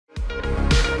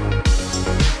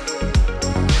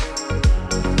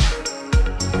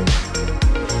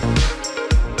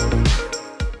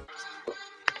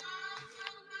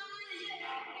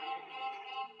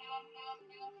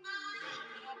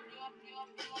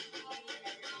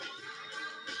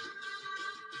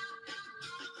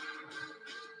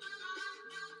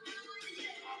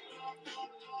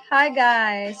Hi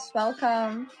guys,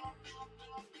 welcome.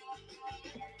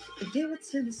 Give it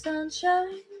to the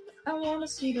sunshine. I wanna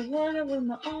see the world with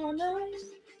my own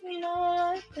eyes. You know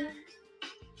I like that.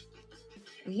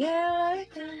 Yeah, I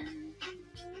like that.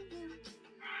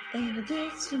 If it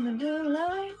gets to the blue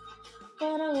light,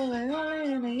 wanna go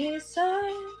only in the east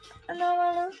side. I know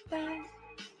I look back.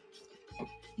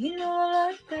 You know I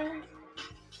like that.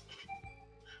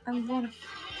 I'm gonna.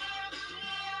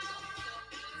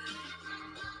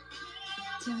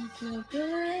 Don't feel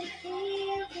good,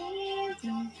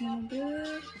 don't feel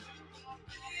good.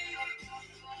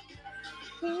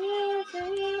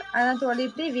 Анатолий,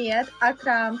 привет.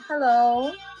 Акрам,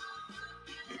 hello.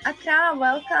 Akram,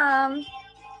 welcome.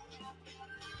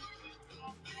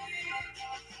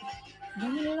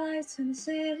 When the lights in the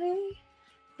city,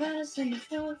 rise in the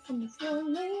floor from the floor.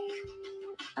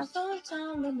 I found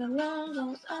time when the alarm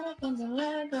goes out from the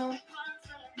Lego.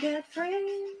 Get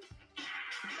free.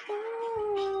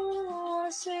 Ooh,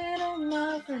 wanna see it in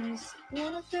my face.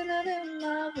 Wanna feel it in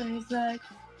my face like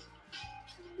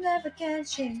never can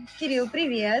change. Кирилл,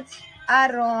 привет.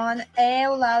 Арон,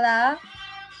 Эулала,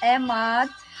 Эмат,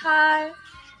 hi.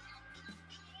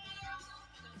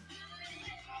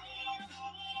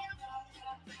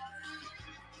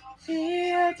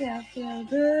 Feel that feel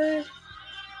good.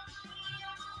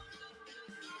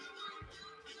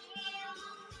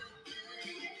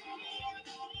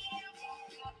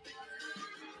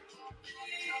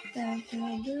 That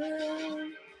feel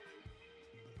good.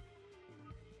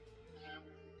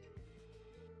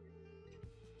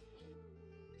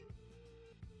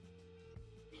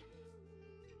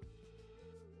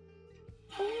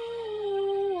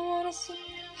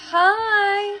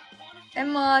 Hi,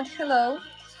 Emad, hello.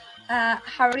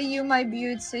 How are you, my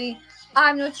beauty?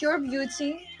 I'm not your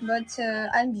beauty, but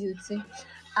I'm beauty.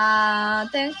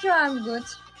 Thank you, I'm good.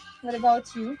 What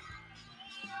about you?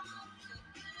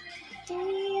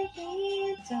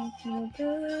 Don't feel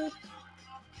good.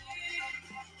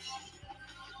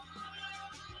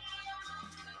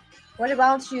 What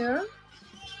about you?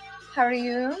 How are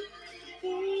you?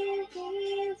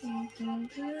 Don't feel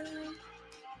good.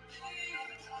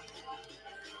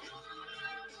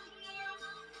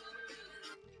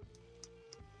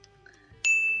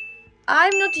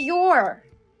 I'm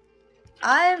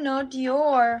not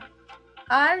your.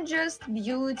 I'm just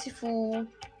beautiful,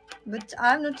 but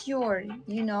I'm not your,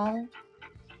 you know.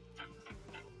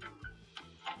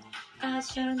 I'm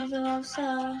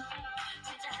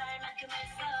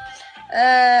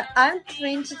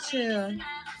 22.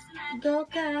 Go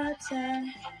Kata.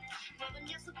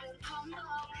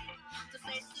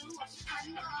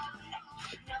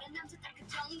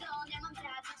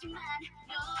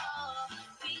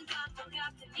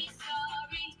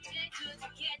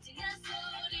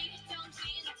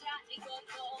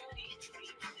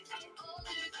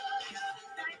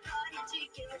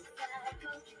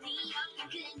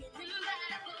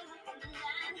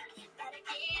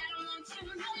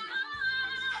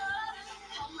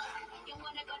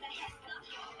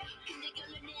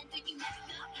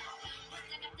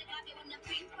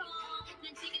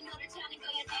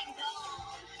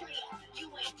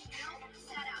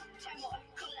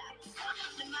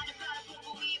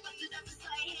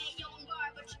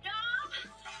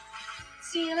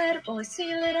 See you later, boy, see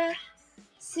you later.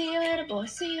 See you later, boy,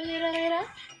 see you later, later.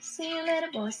 See you later,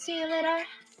 boy, see you later.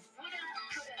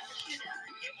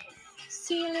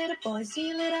 See you later, boy, see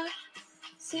you later.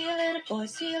 See you later, boy,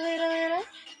 see you later, later.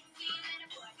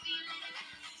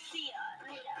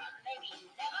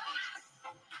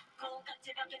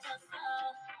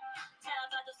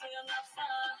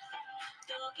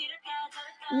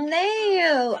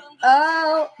 Neil,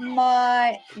 oh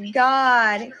my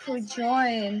god, who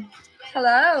joined?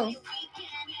 Hello.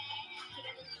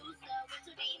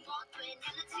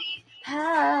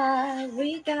 Hi,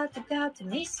 we got to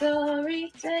me sorry.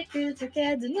 Take you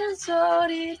together, no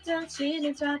sorry. Don't cheat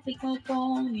in traffic,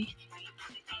 on me.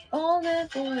 All the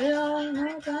boy,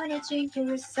 I'm gonna drink to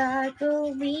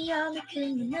recycle. Me, I'm the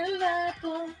king of the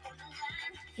apple.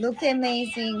 Look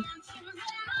amazing.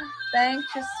 Thank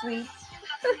you, sweet.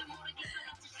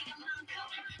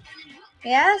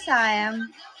 Yes, I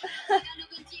am.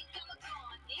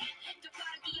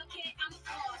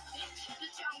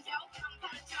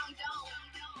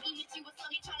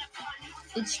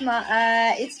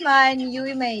 It's my new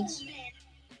image.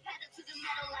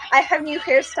 I have new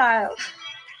hairstyle.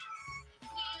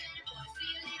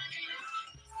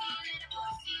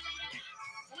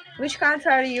 Which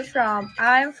country are you from?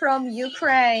 I'm from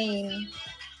Ukraine.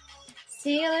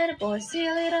 See you later, boy. See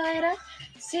you later, later.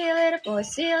 See you later, boy.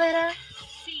 See you later.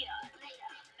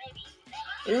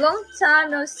 Long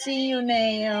time no see you,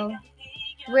 Nail.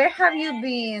 Where have you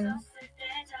been?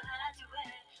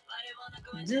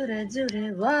 Do-da,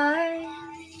 why?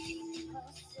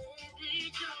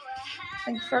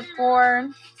 Thank you for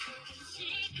porn.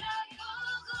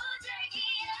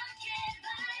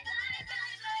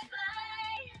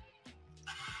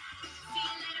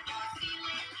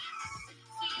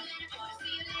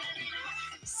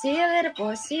 See you later,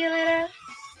 boy. See you later.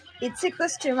 It's a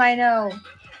costume, I know.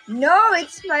 No,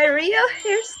 it's my real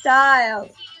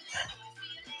hairstyle.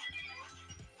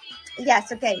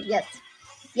 Yes, okay, yes.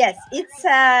 Yes,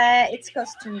 it's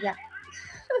costume, yeah.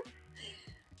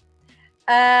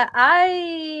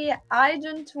 I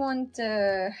don't want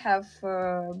to have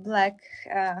black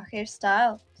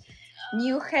hairstyle.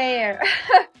 New hair.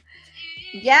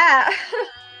 Yeah.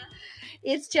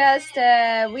 It's just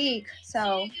a week,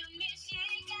 so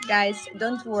guys,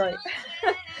 don't worry.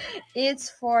 It's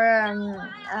for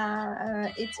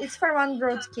it's for one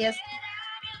broadcast,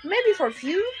 maybe for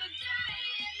few.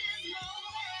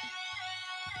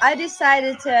 I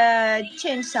decided to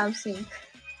change something.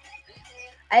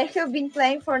 I have been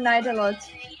playing Fortnite a lot.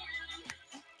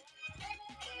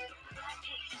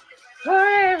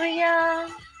 Forever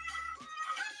young,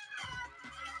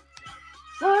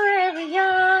 forever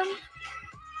young.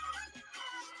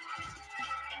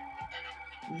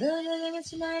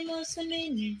 It's my most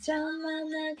amazing time. I'm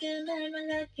not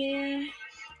gonna here.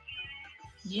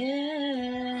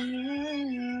 Yeah.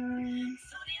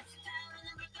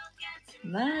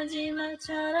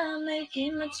 마지막처럼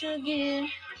make 맞추길.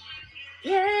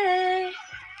 Yeah.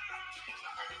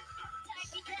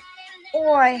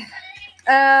 Oi.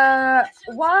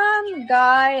 One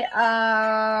guy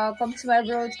come to my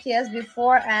broadcast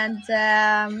before and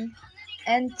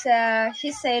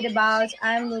he said about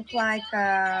I look like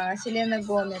Selena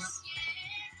Gomez.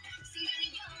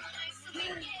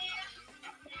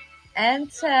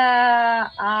 And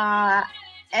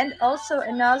also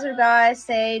another guy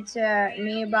said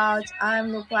me about I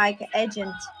look like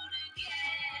Agent.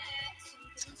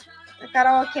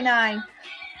 Karaoke 9.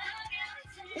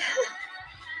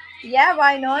 Yeah,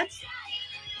 why not?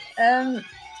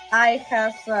 I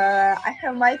have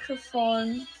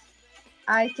microphone.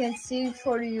 I can sing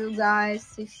for you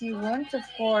guys if you want, of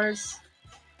course.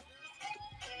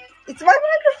 It's my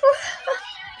microphone.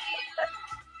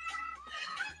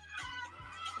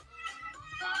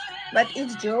 But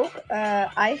it's joke.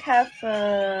 I have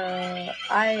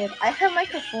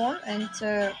microphone, and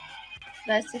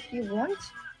guys, if you want,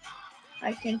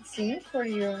 I can sing for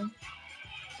you.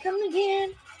 Come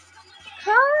again.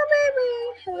 Call baby.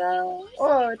 Hello.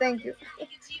 Oh, thank you.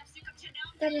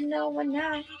 Gotta know what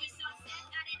now.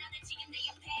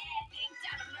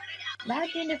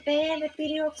 Back in the bed, the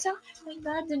video of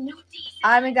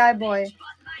I'm a guy boy.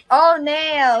 Oh,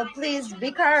 Nail, please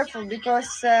be careful because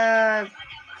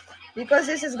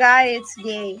this is guy, it's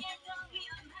gay.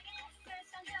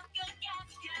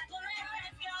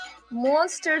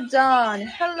 Monster Dawn,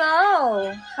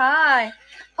 hello, hi.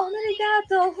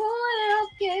 오늘이라도 후회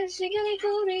없게 시간이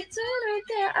우리 둘을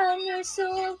때 안을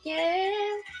속에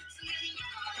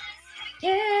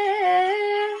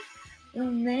yeah.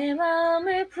 내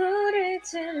마음을 불을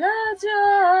질러줘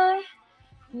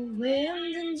왜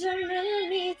힘든 점을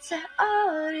밑에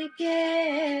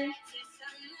어리게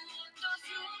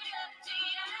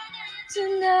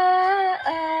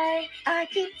Tonight I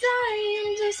could die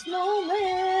in this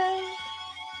moment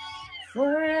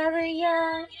Forever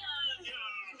young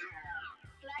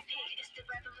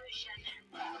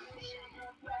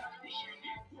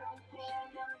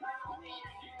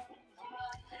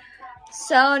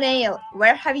So Nail,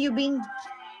 where have you been,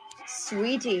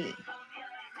 sweetie?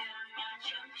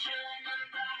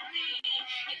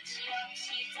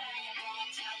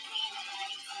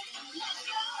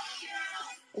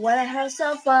 Wanna have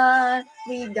some fun?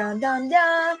 We done.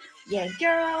 Yeah,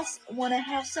 girls wanna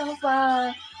have some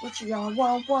fun. What you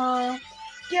want?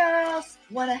 Girls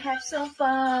wanna have some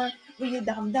fun. We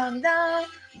done.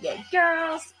 Yeah,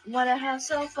 girls wanna have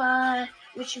some fun.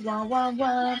 What you want?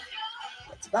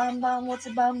 What's a bum bum? What's a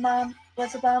bum bum?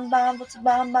 What's a bum bum? What's a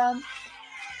bum bum?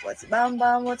 What's a bum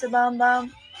bum? What's a bum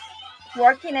bum?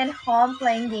 Working at home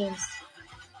playing games.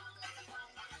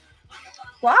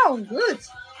 Wow, good.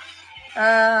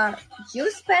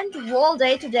 You spent all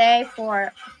day today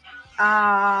for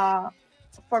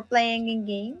playing in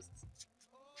games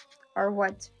or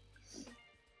what?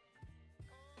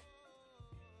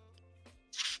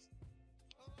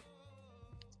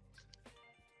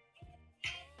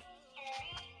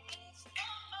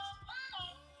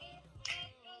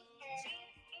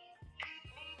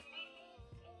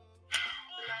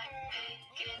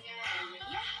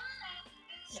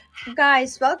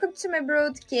 Guys, welcome to my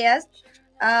broadcast.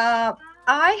 I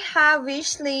have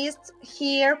wish list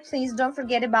here. Please don't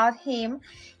forget about him.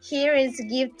 Here is a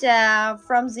gift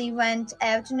from the event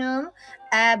afternoon.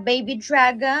 Baby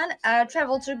dragon,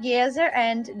 travel together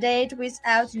and date with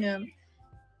afternoon.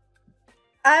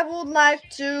 I would like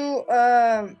to,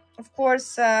 of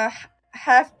course,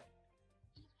 have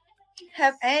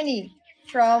any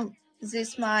from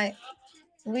this my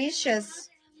wishes.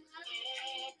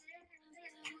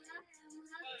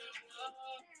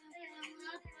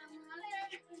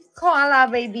 Koala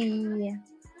baby.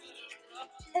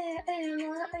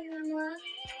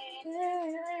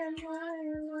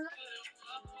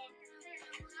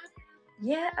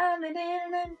 Yeah, I'm in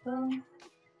limbo.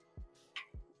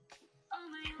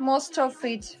 Most of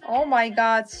it. Oh my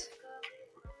god.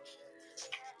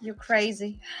 You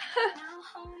crazy.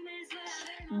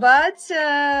 But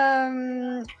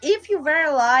if you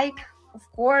were like, of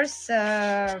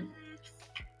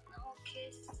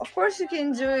course you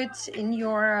can do it in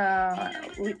your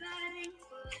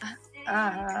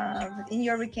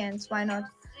weekends. Why not?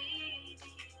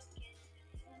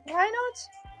 Why not?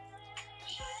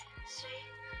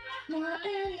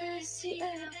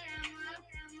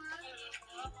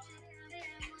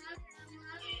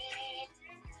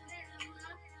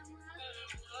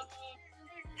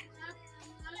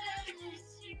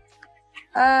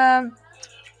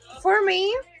 For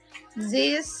me,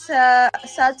 this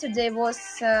Saturday was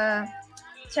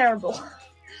terrible.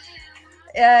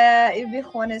 To be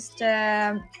honest,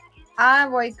 I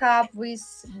woke up with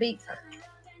big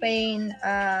pain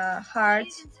heart.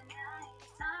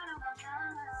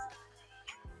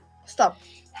 Stop.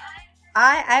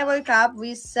 I woke up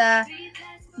with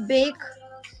big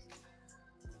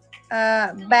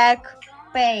back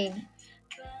pain.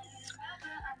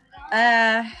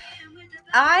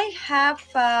 I have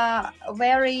a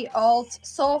very old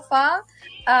sofa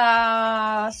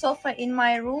in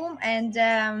my room, and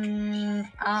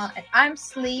I'm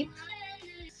sleep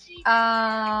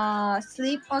on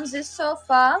this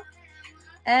sofa,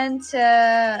 and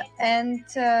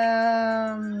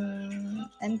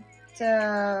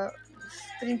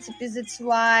principally that's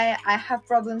why I have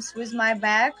problems with my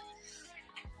back.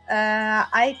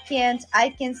 I can't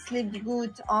sleep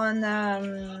good on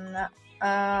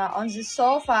the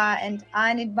sofa, and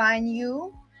I need buy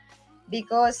new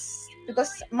because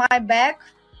my back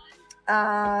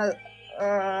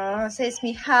says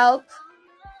me help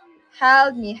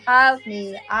me.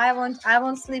 I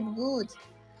won't sleep good.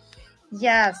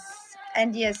 Yes,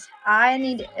 and yes, I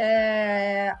need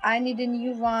a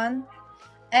new one,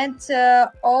 and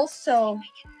also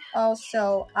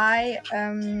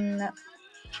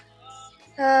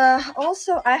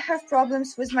I have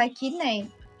problems with my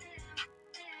kidney.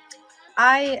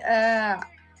 I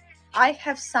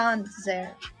have sand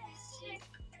there.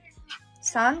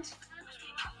 Sand?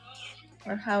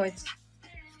 Or how it's?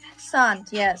 Sand,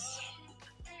 yes.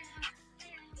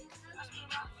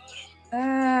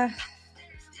 And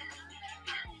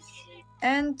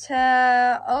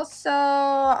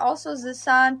also the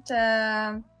sand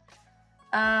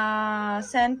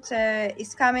scent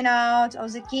is coming out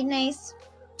of the kidneys,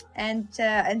 and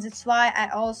that's why I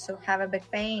also have a back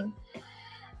pain.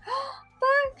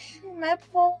 Thank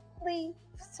maple leaf,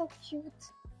 so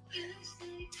cute.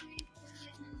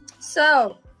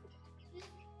 So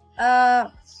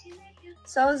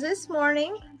this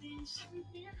morning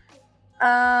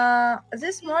I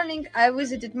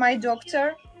visited my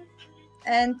doctor,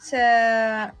 and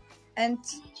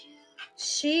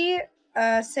she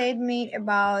said me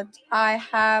about I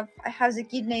have the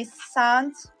kidney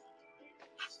sand,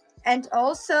 and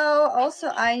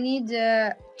also I need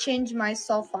to change my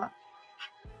sofa.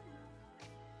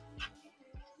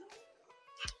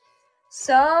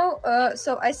 So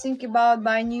I think about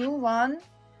buy new one.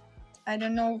 I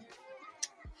don't know.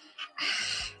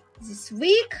 This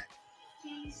week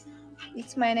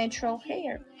it's my natural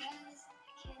hair.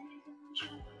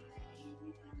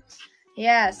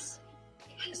 Yes.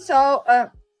 So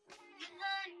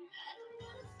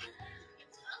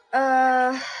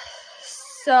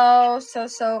so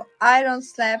I don't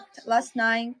slept last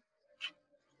night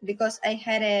because I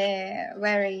had a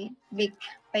very big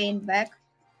back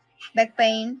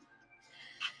pain.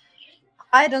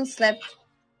 I don't slept.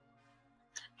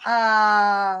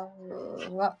 I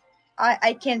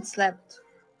can't sleep.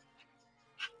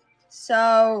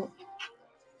 So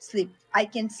sleep. I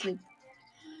can't sleep.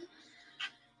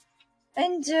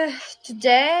 And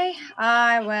today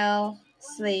I will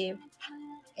sleep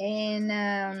in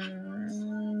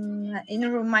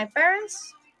room my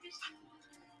parents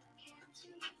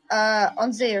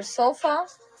on their sofa,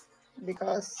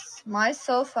 because my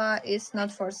sofa is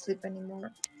not for sleep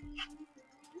anymore,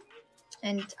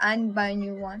 and I'm buying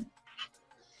new one.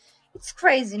 It's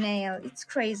crazy, Nail. It's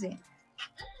crazy.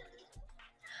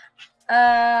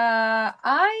 I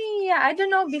don't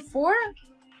know before.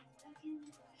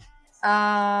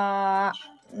 No,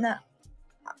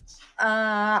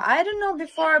 I don't know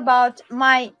before about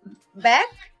my back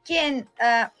can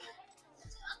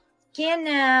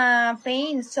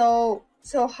pain so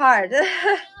hard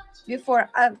before.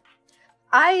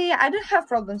 I don't have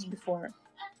problems before,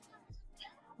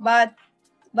 but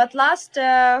last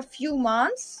few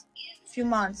months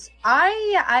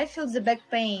I feel the back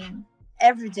pain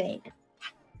every day,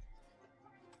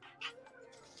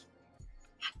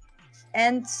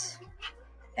 and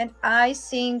I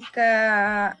think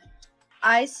the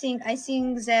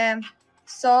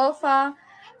sofa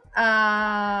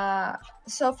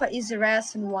is the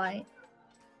reason why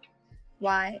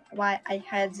I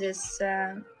had these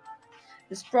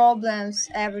problems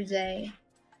every day.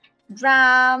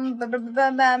 Bam, bam, bam,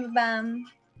 bam, bam, bam.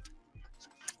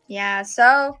 Yeah,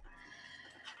 so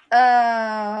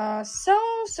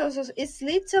it's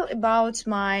little about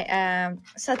my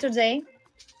Saturday.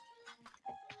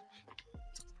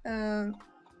 Lock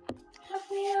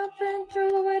me up and throw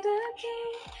away the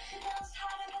key.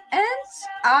 And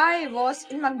I was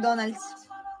in McDonald's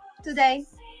today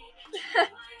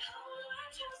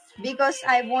because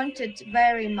I wanted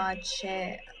very much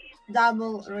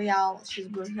double Royale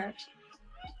cheeseburger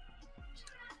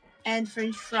and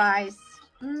French fries.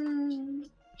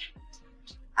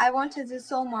 I wanted it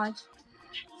so much.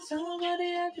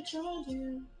 Somebody ever told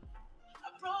you I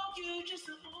broke you just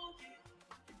to hold you.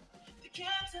 You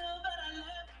can't tell that I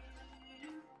love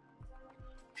you,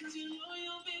 'cause you know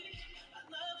you'll be. I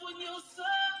love when you're so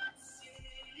sick.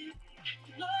 You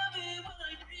love it when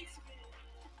I break it.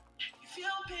 You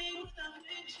feel pain without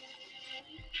mention.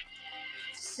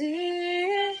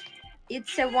 See,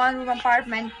 it's a one-room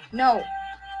apartment. No.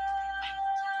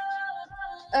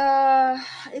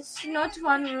 It's not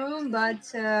one room, but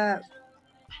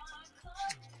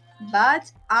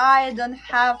I don't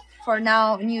have for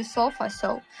now new sofa,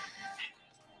 so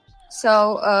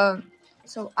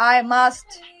I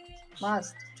must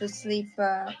to sleep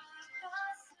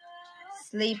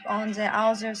on the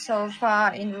other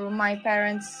sofa in room my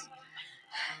parents,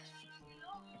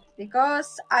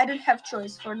 because I don't have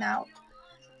choice for now.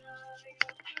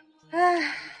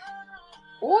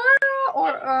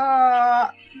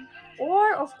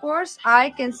 Or of course I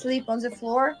can sleep on the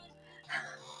floor.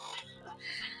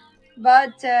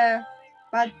 But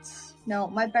no,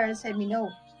 my parents said me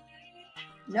no.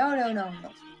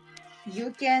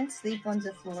 You can't sleep on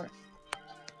the floor.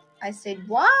 I said,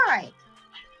 why?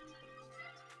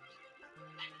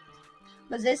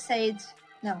 But they said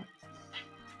no.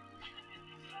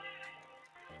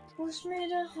 Push me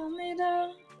down, hold me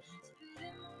down.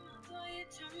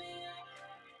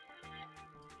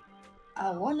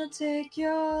 I wanna take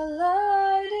your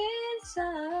light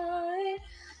inside.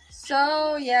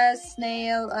 So yes,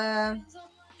 Snail,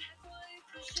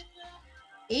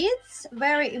 it's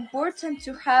very important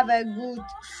to have a good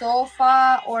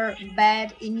sofa or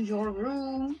bed in your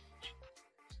room,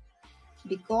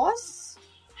 because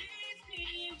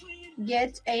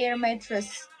get air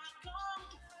mattress.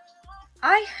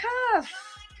 I have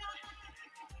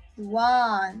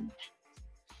one,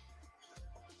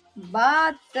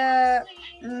 but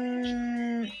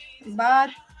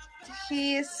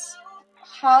he's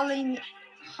hole in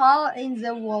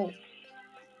the wall.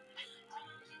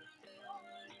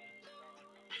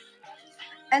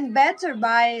 And better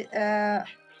buy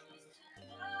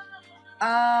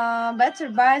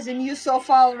the new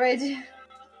sofa already.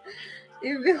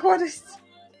 If be honest,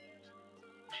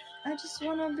 I just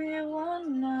wanna be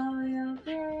one of your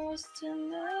girls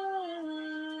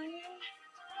tonight.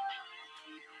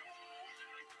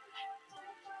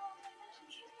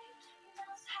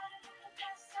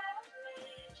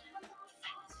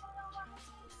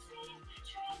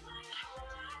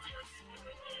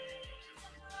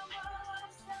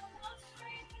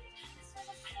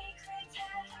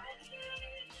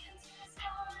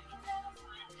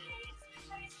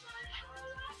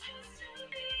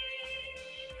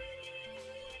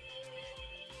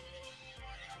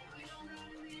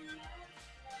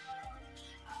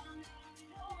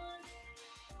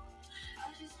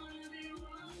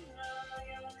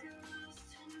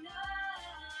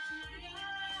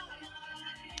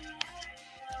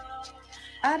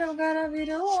 I don't gotta be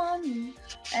the one.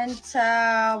 And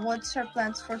what's your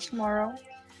plans for tomorrow?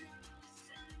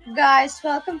 Guys,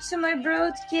 welcome to my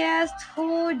broadcast.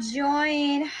 Who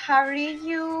joined? How are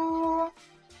you?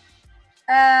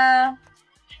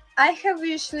 I have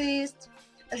wish list.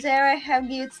 There I have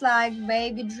gifts like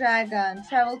baby dragon,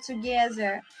 travel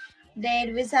together,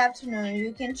 date this afternoon.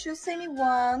 You can choose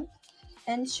anyone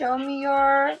and show me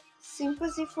your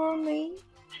sympathy for me.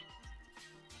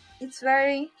 It's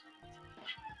very...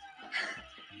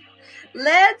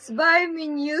 Let's buy me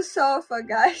new sofa,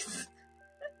 guys.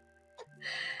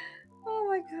 Oh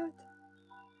my god.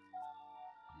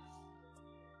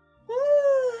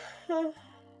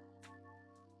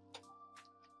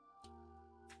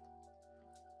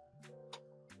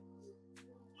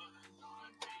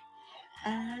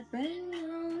 I've been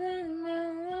lonely,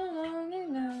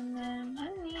 I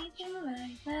need you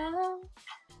right now.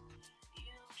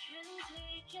 You can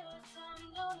take your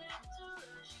time, don't have to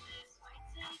rush this. Might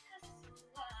take us a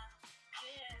while,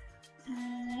 yeah. I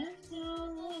have to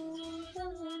leave the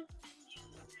life you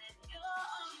said you're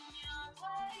on your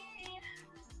way.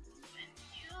 When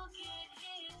you get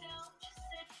here, don't just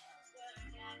say a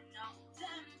word. I know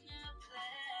time to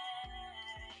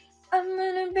play. I'm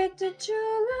gonna bet that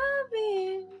you love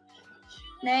me.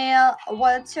 Nail,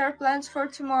 what's your plans for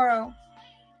tomorrow?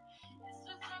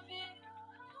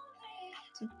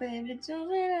 So baby, do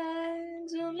me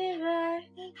right,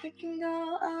 we can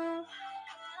go out.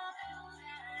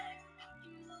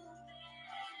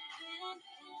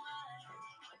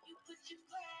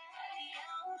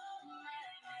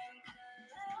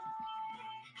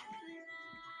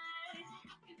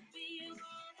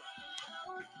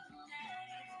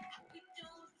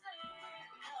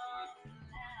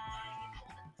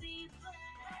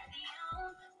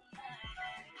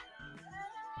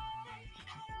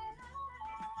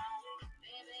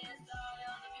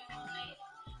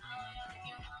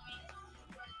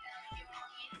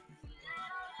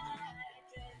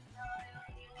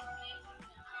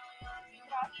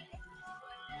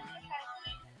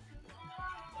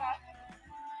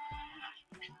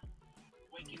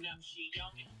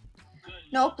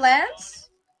 No plans?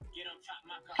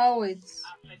 How it's?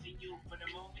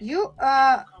 You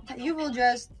will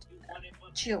just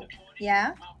chill,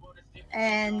 yeah?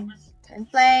 And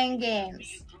playing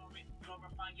games.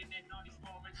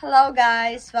 Hello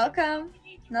guys, welcome.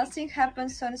 Nothing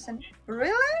happens so instant.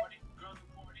 Really?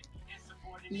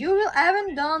 You will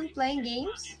haven't done playing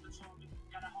games?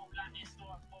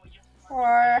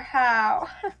 Or how?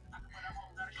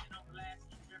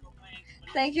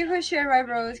 Thank you for sharing my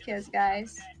broadcast,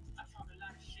 guys.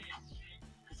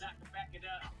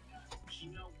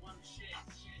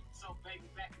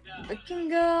 We can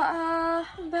go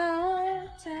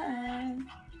about time.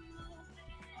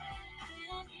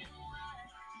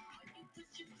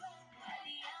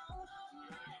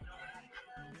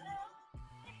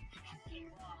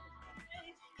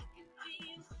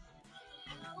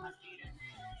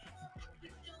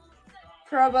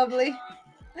 Probably.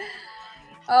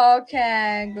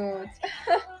 Okay, good.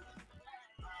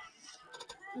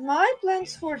 My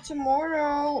plans for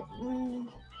tomorrow.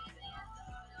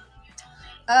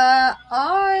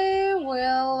 I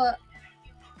will.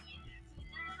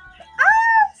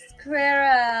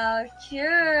 Squirrel,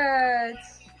 cute.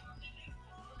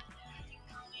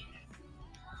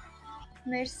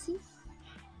 Merci.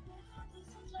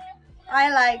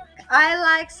 I like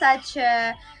such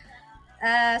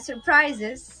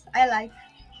surprises.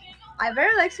 I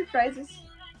very like surprises.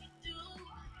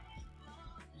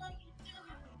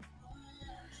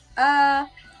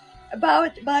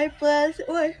 About my plans.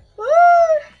 Wait,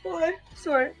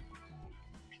 sorry.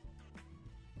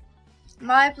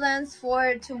 My plans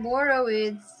for tomorrow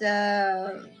is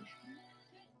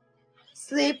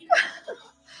sleep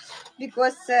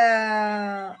because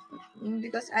I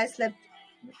slept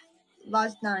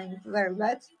last night very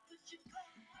bad.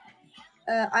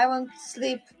 I want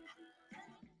sleep.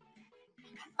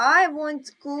 I want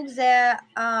to cook the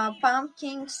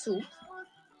pumpkin soup.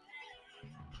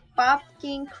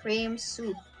 Pumpkin cream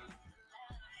soup.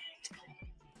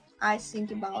 I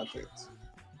think about it.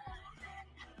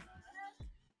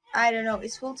 I don't know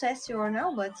if it will taste you or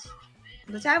no, but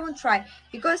I will try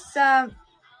because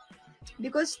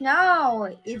now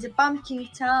it's a pumpkin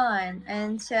time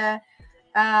and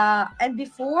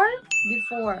before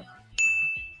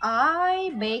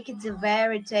I baked the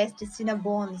very tasty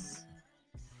cinnabons.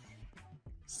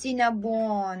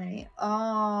 Cinnabon,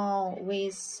 oh,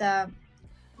 with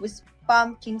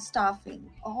pumpkin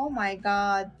stuffing. Oh my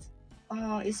god,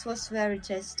 oh, it was very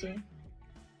tasty.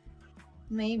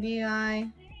 Maybe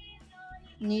I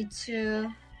need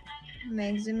to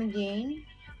make them again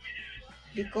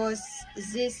because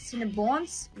this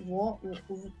cinnabons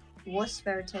was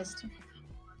very tasty.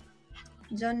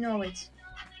 Don't know it.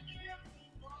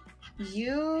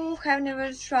 You have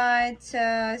never tried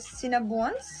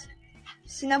cinnabons?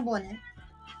 Cinnabon.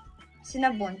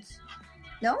 Cinnabons.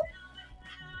 No?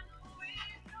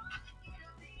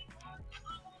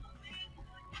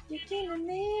 You killing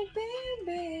me,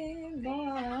 baby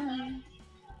boy.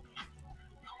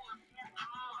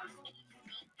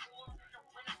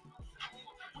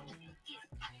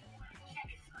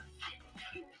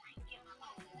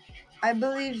 I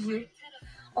believe you.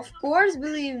 Of course,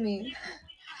 believe me.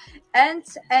 And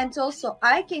also,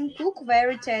 I can cook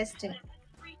very tasty.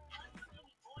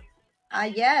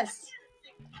 Yes,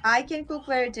 I can cook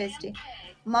very tasty.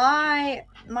 My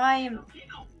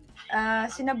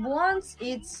Cinnabons,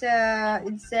 it's a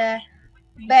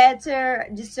better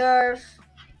deserve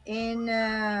in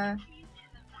the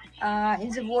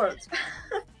world.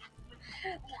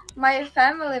 My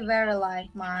family very like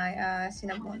my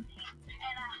cinnabon,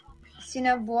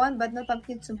 but not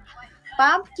pumpkin soup.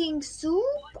 Pumpkin soup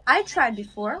I tried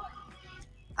before.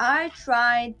 I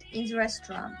tried in the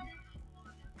restaurant.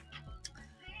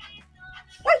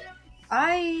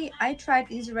 I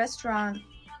tried in the restaurant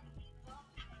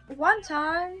one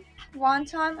time.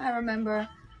 I remember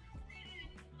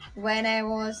when I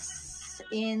was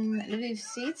in Lviv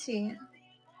city.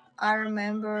 I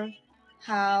remember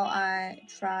how I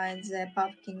tried the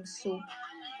pumpkin soup,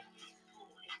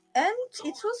 and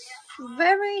it was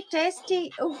very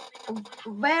tasty,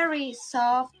 very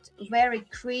soft, very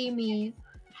creamy.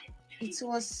 It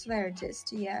was very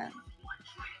tasty, yeah.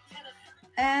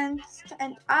 And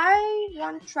I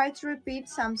want to try to repeat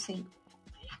something.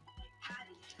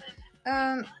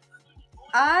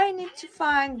 I need to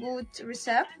find good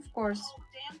recipe, of course,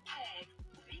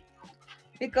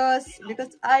 because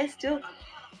I still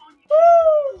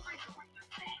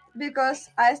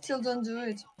don't do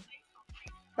it,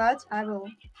 but I will.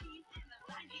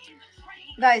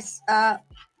 Guys,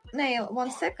 Nail,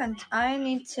 1 second. I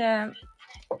need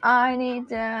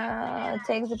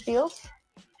take the pills.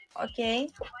 Okay.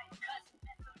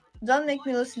 Don't make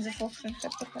me listen the full screen.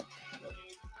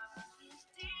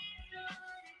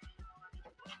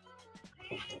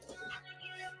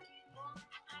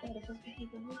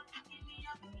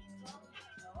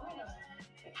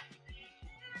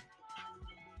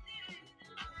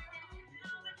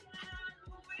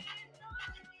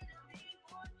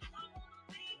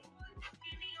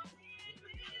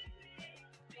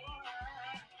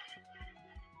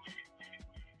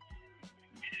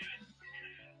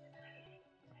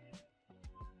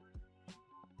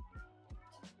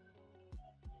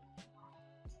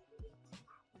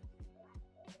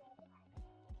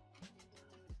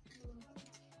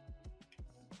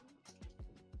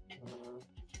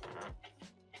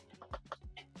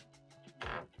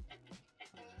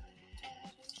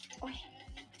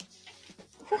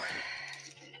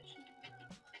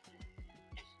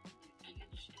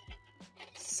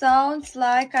 Sounds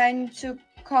like I need to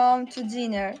come to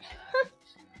dinner.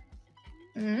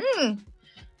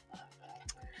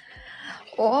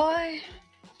 Oh,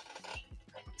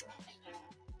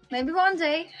 maybe one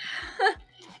day.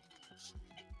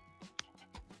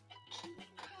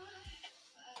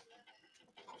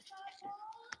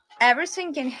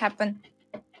 Everything can happen.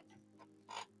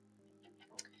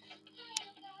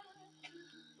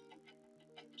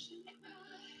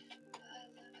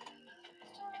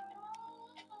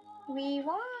 We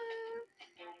won.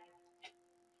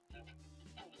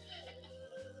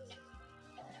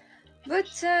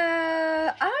 But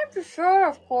I prefer,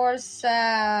 of course,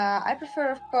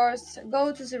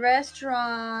 go to the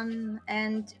restaurant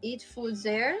and eat food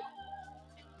there.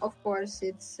 Of course,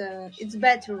 it's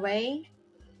better way.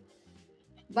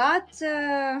 But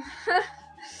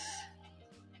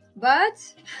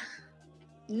but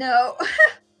no.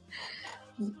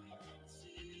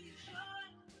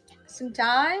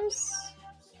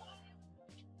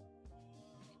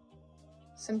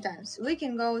 Sometimes we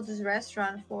can go to the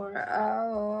restaurant for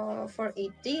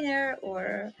eat dinner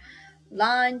or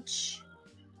lunch.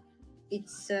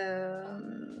 It's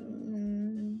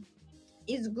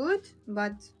good,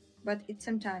 but it's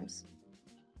sometimes.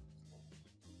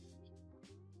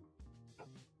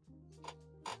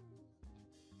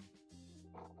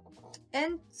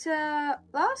 And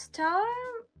last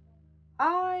time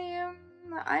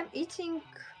I'm eating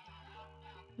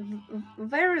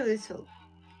very little.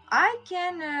 I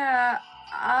can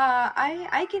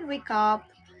I can wake up,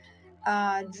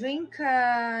 drink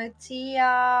tea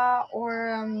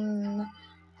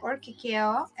or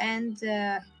cacao and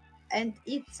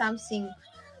eat something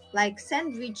like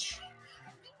sandwich.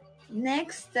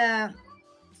 Next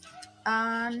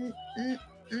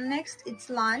next it's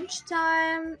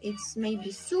lunchtime. It's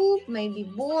maybe soup, maybe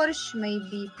borscht,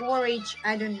 maybe porridge.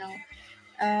 I don't know.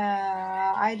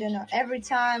 Every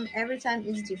time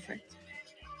it's different.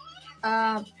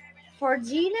 Uh, for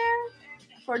dinner,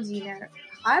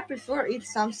 I prefer eat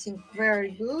something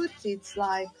very good. It's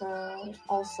like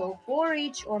also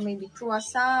porridge or maybe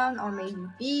croissant or maybe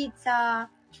pizza.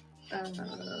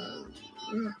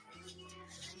 Mm,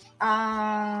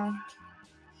 uh,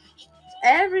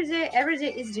 every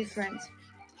day is different.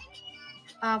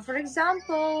 For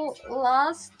example,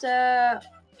 last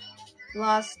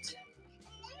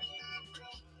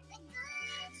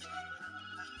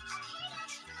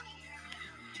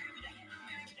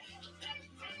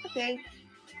okay.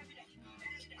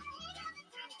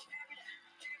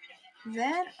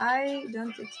 Then I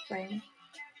don't explain.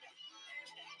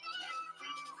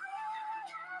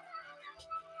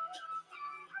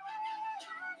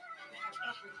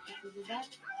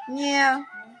 Yeah.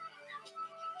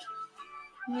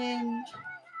 Не,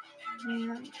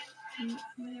 не.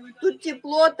 Тут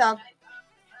тепло так.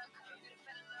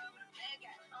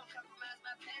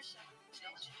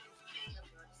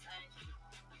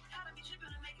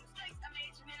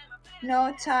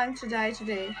 No time to die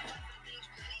today.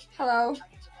 Hello.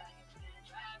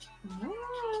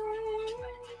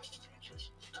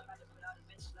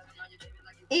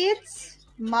 It's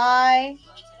my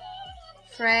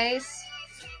phrase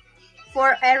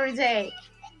for every day.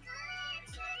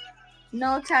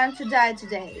 No time to die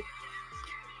today.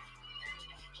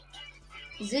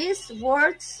 This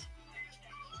works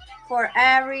for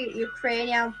every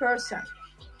Ukrainian person.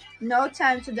 No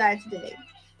time to die today.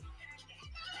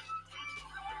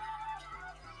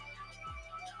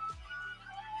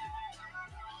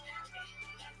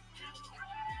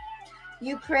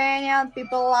 Ukrainian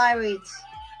people love it.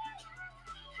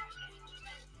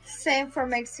 Same for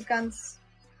Mexicans.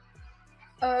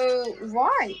 Oh,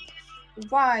 why?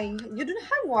 Why? You don't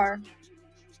have war?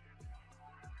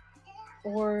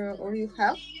 Or you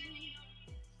have?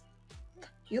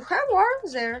 You have war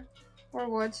there? Or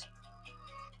what?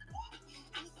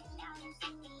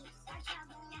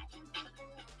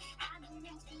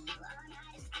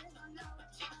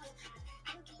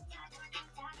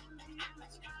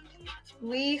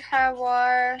 We have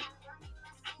war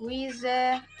with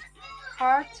the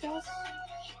cartels.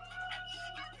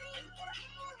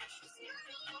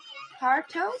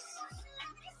 Cartels?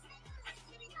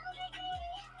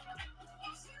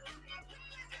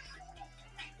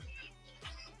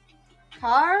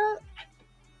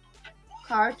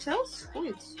 Cartels? Who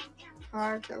is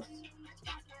cartels?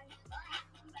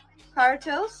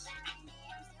 Cartels?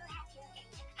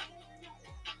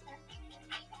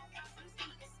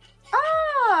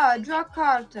 Ah, drug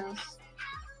cartels.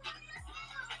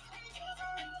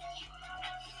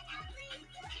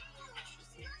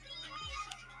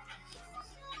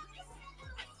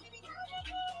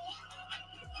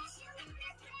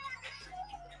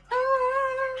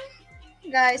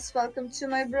 Guys, welcome to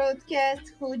my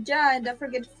broadcast. Who joined? Don't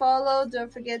forget to follow,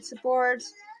 don't forget support.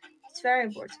 It's very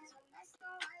important.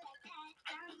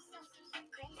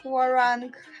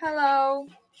 Warrank, hello.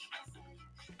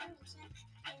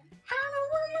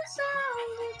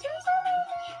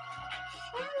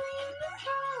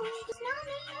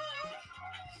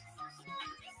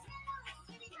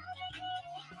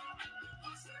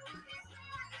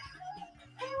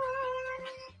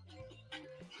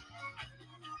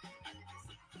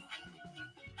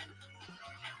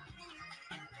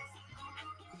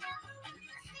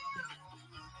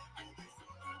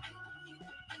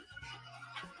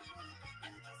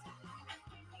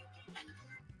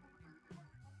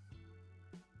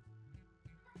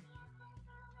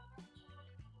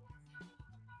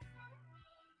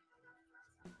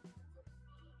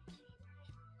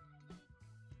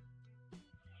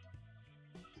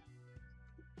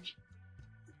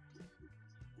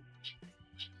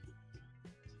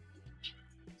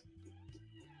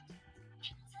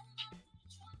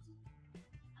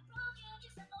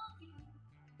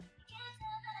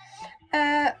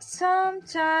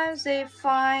 Sometimes they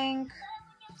find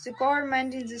the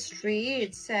government in the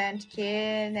streets and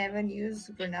can even use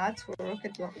grenades for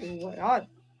rocket launch.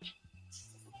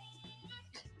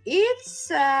 It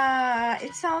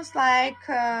sounds like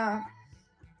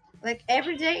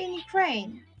every day in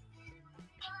Ukraine.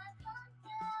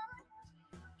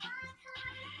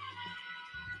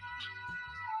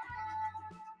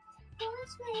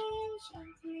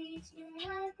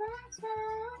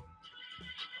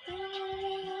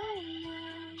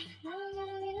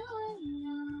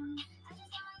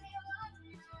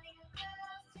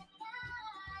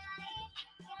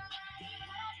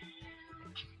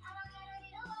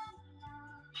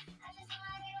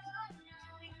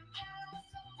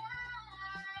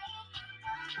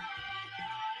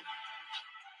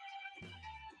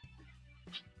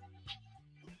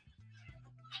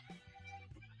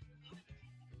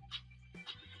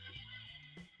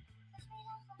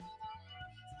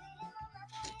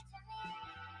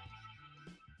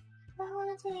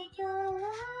 take your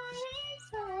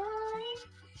life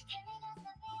away.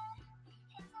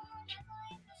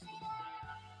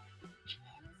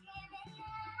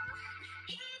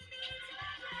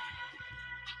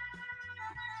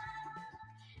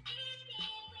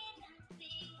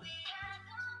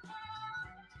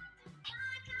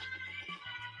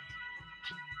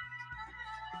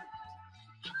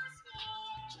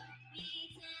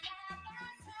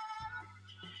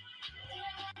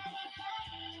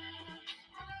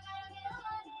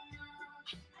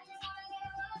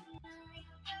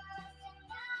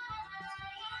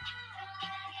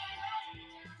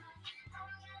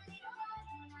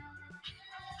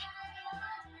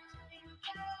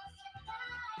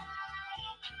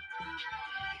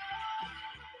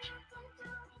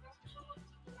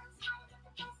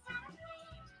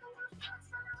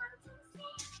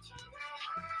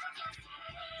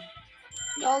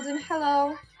 Golden,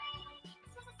 hello.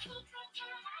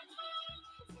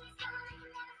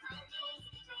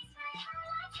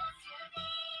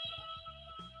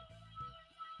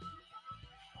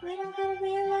 We don't gotta be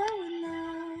alone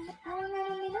now. I don't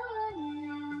gotta be alone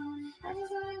now. I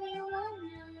just wanna be alone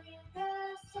now.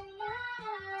 Just tonight.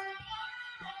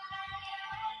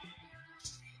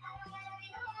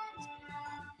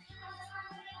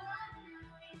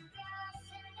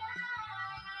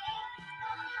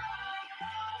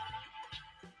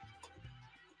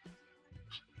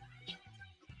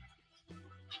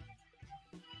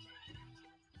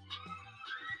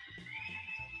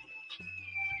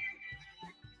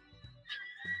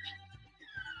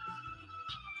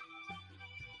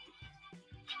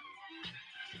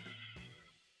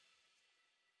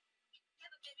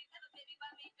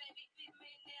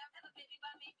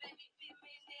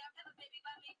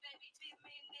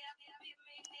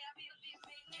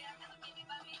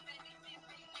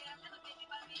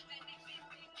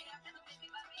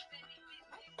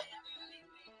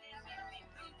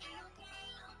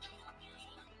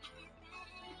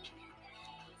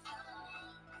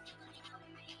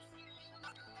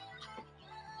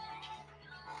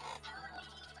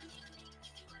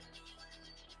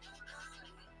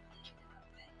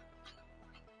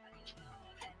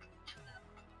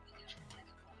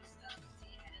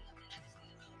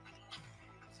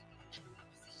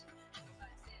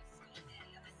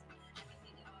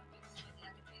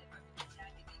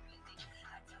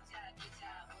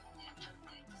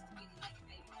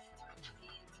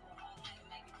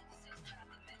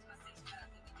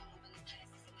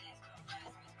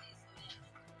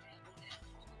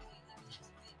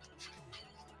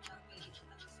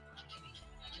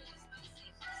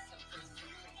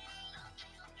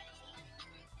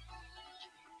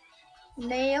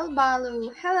 Nail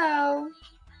Balu, hello.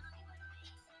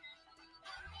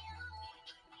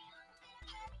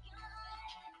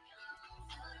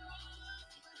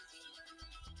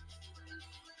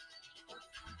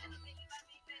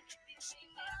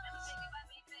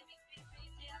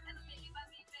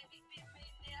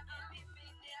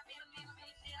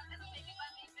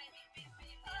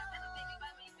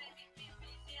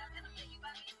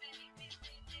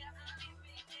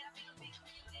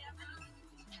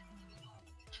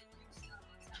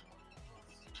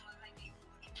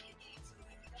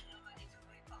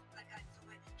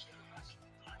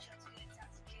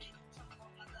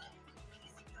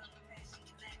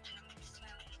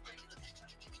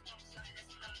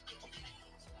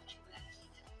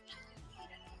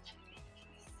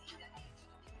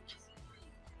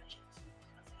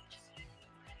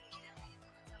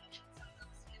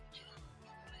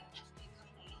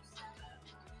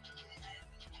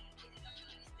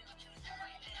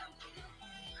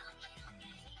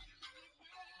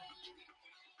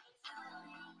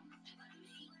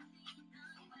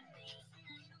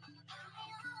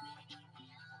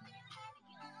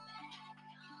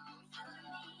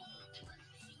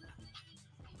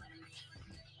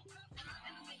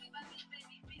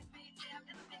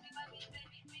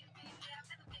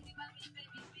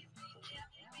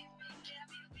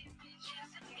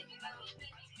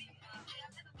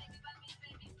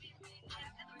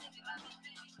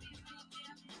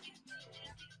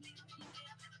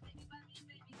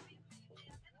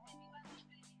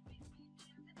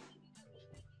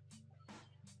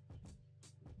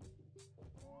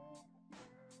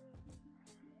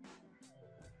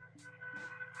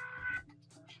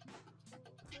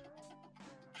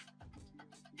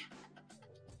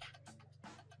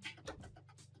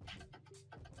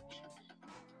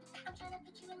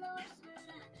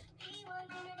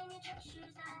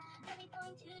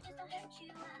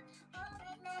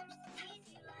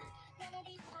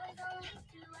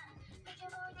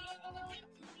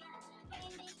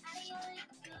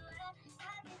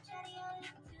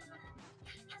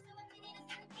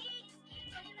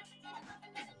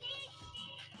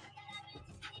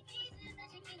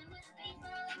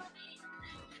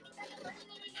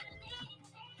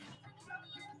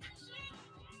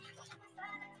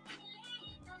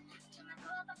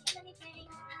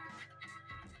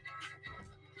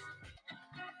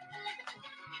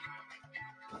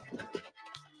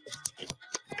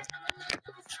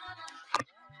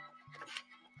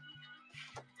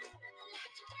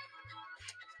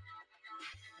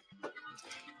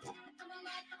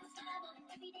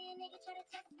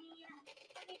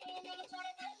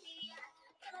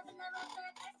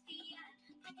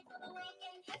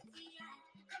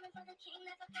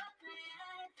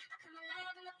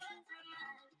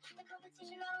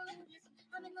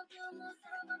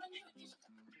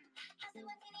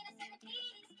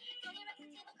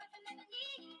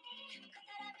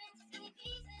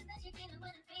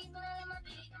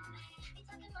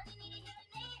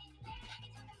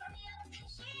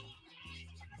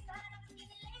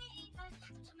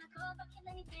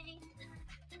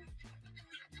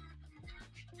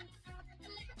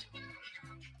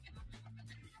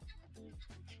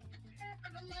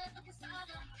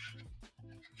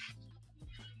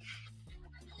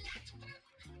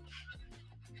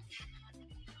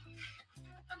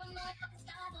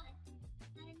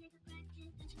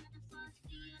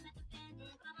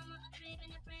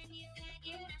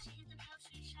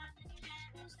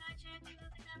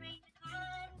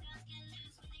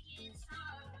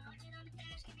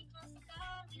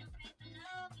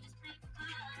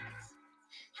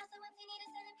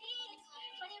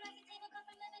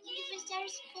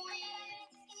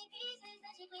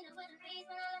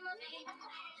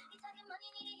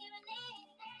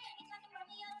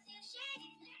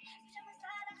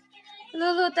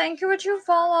 Lulu, thank you for your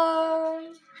follow.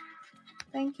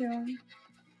 Thank you.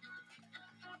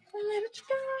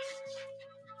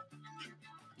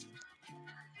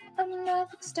 I'm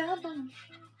not stubborn.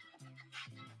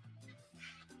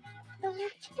 I'm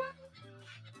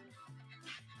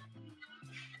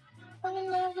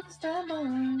not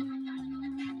stubborn.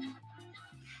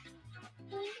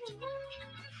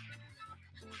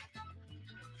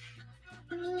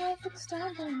 I'm not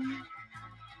stubborn.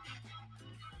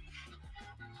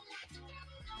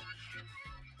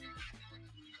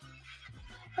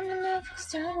 I'm not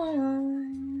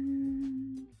stubborn.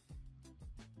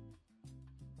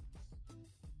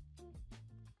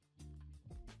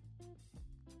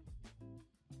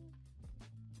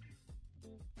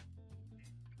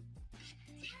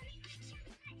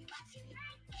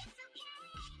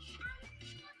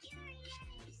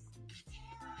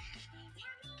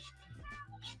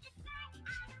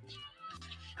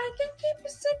 I can keep a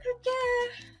secret, yeah.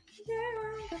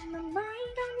 Yeah, got my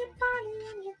mind on your body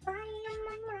and your body on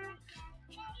my mind.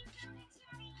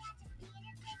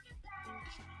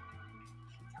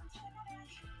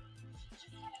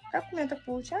 Как у меня так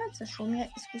получается, что у меня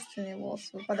искусственные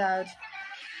волосы выпадают?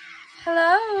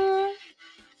 Hello.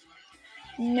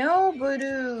 No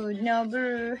Buru,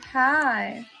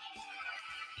 hi.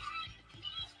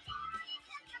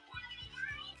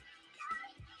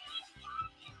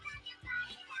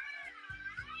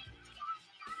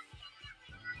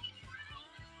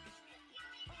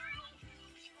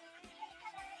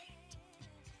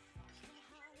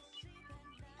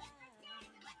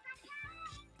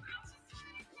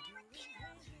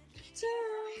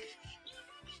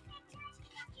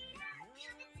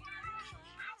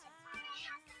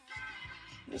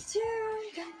 It's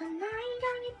you, got my mind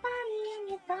on your body and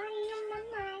your body on my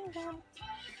mind.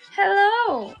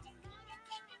 Hello.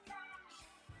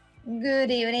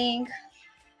 Good evening.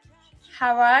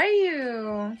 How are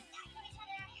you?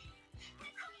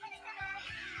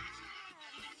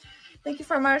 Thank you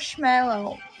for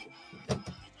marshmallow.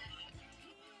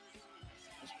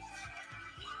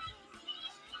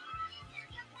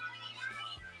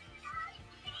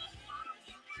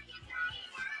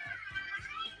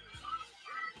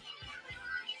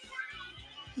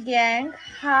 Gang,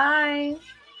 hi.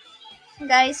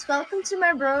 Guys, welcome to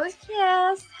my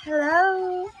broadcast.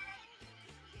 Hello.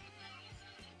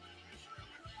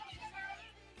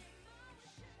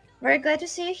 Very glad to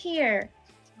see you here.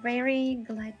 Very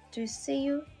glad to see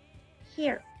you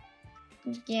here.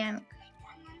 Gang.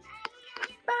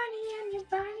 Body and your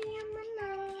body on my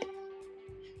mind.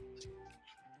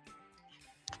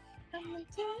 I'm gonna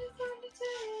tell you something to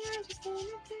you, I just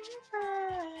wanna tell you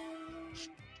bye.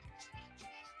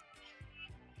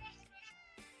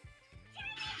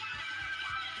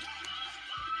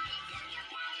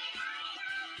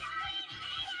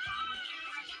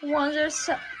 Wounded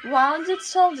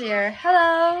soldier,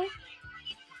 hello.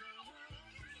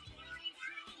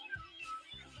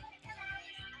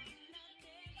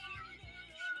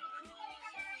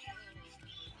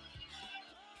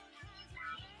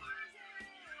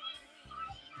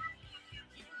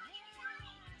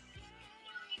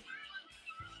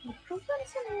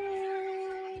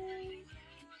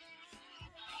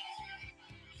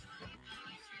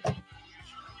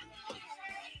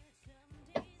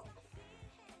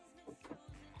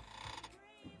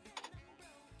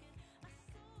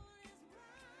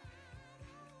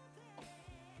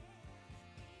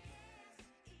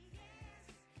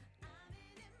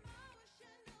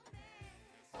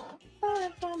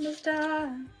 falling from the sky.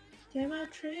 Dare I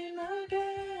dream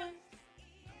again?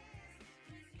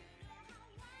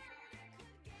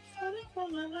 Falling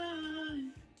from my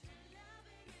life.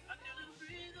 I cannot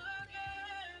breathe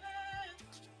again.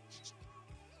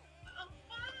 I'm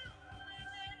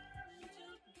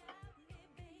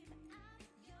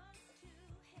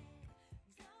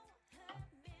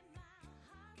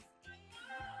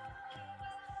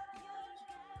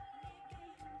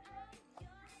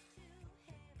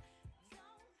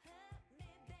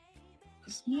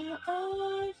it's my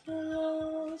eye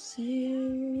follows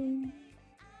you.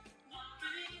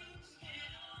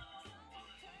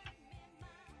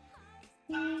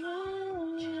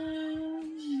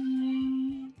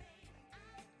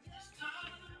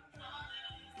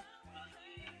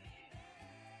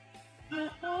 My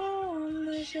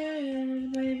only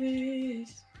shared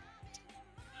babies.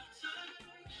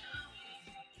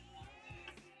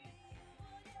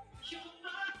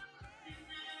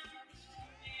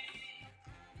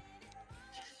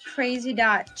 Crazy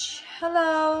Dutch.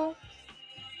 Hello.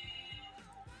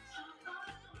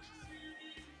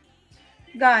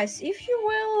 Guys, if you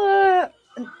will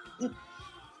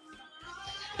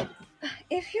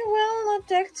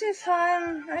not active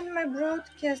on my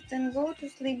broadcast and go to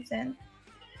sleep, then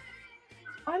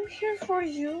I'm here for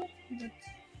you,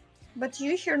 but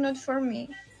you here not for me.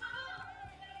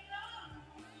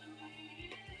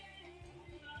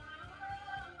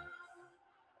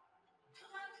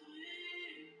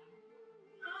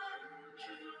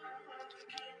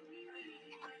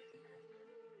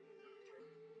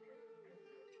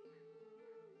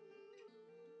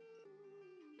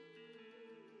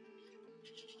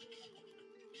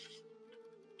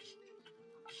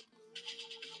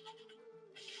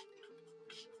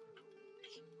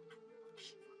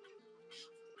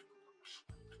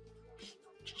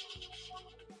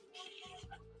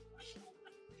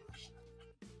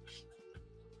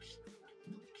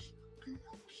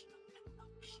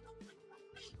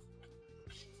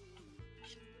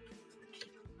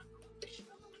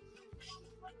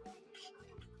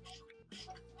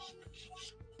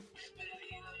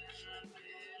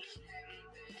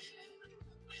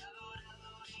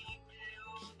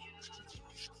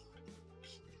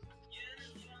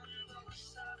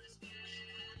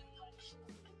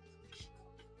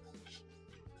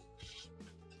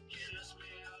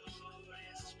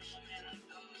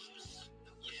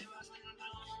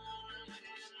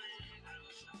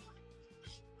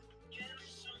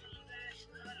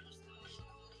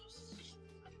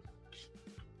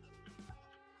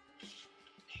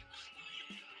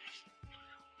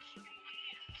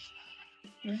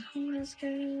 Let's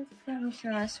get from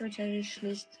here. Search a wish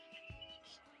list.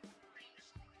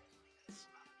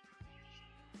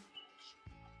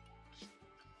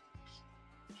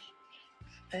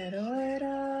 Pero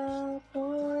era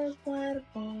por el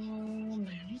cuerpo,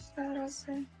 menos para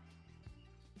ser.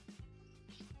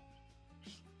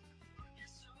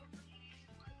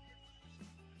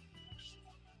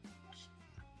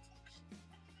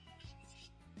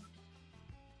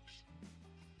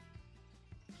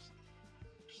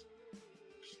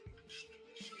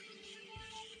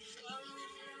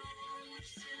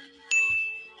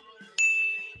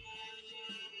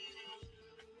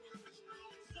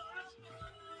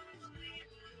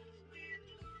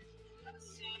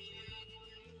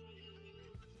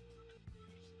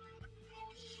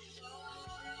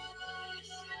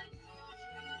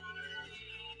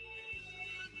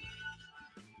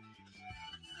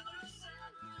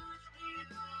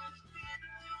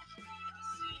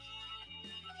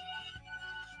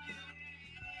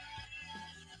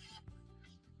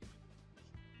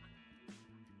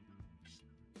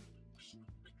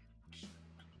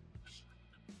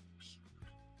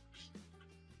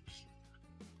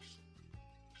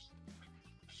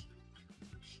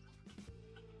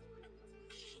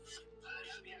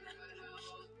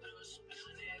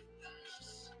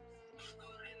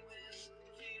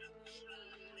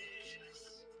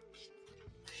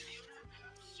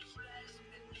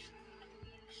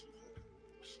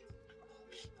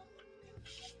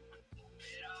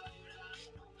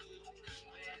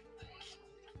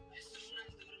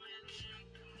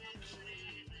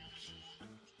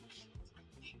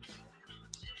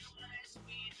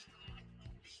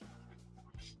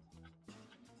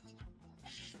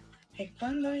 Y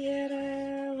cuando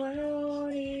hiere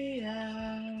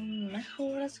volvería, me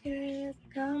juras que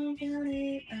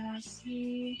cambiaría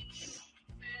así.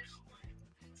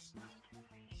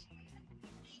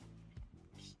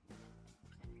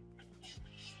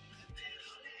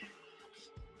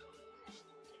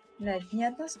 Блядь, ни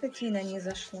одна скотина не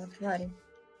зашла, твари.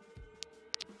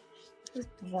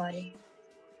 Твари.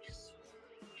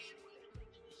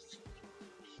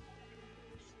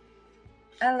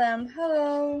 LM,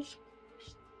 hello.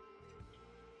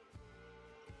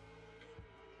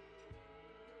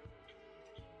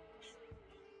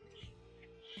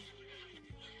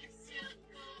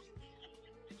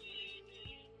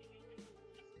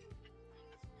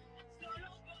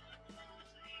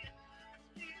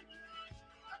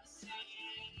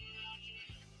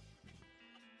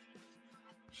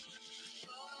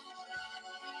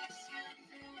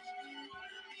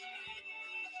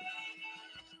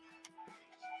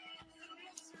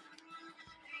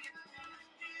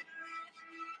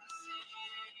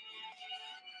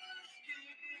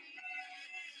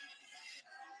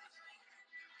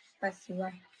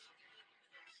 Спасибо.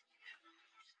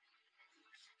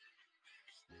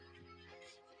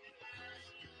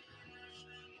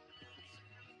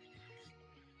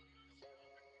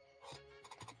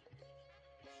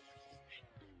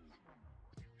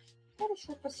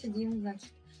 Хорошо, посидим,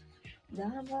 значит.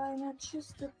 Давай на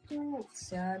чистоту,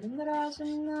 сядем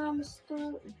разом на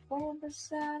мосту, и оба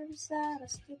сядем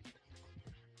зарастут,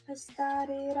 а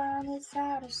старые раны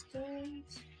зарастут.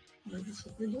 Люди что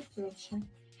ведут вообще?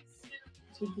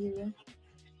 Дебилы.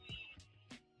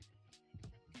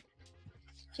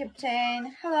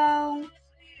 Captain, hello.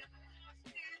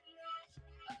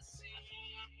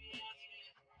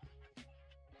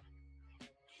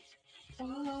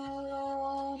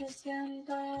 Todo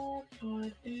desciendo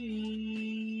por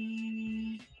ti.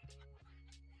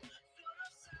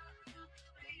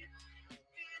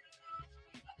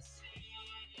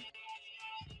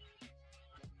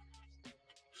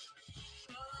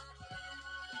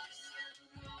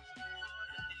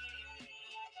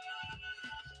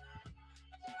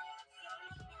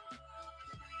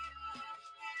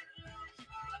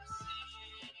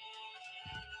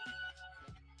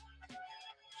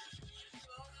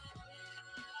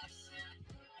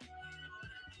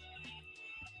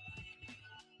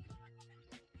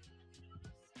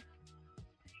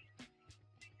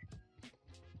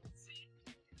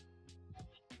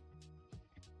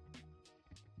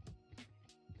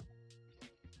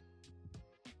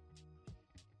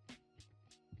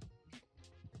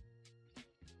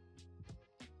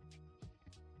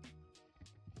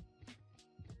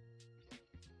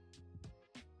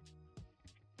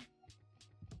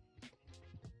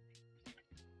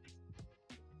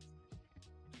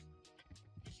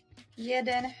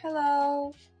 Jeden,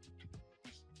 hello.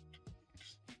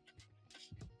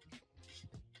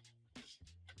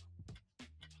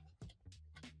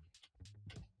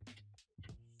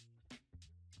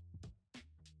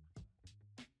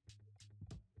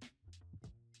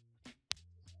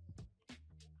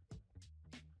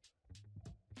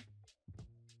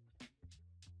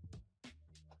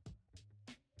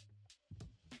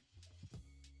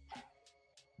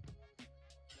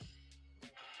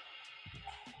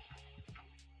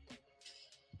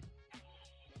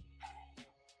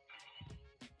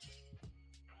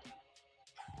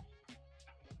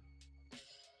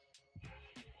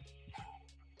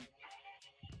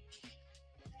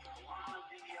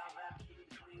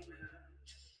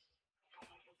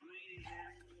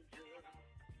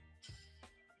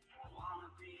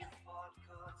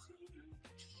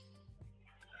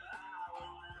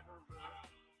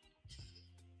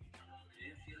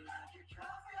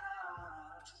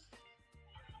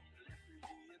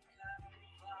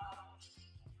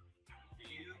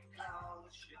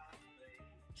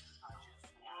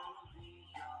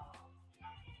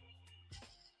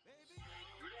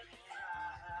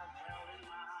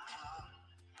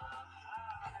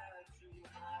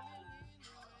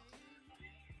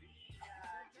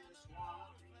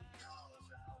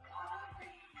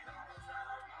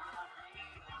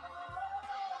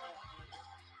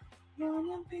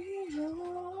 Wanna be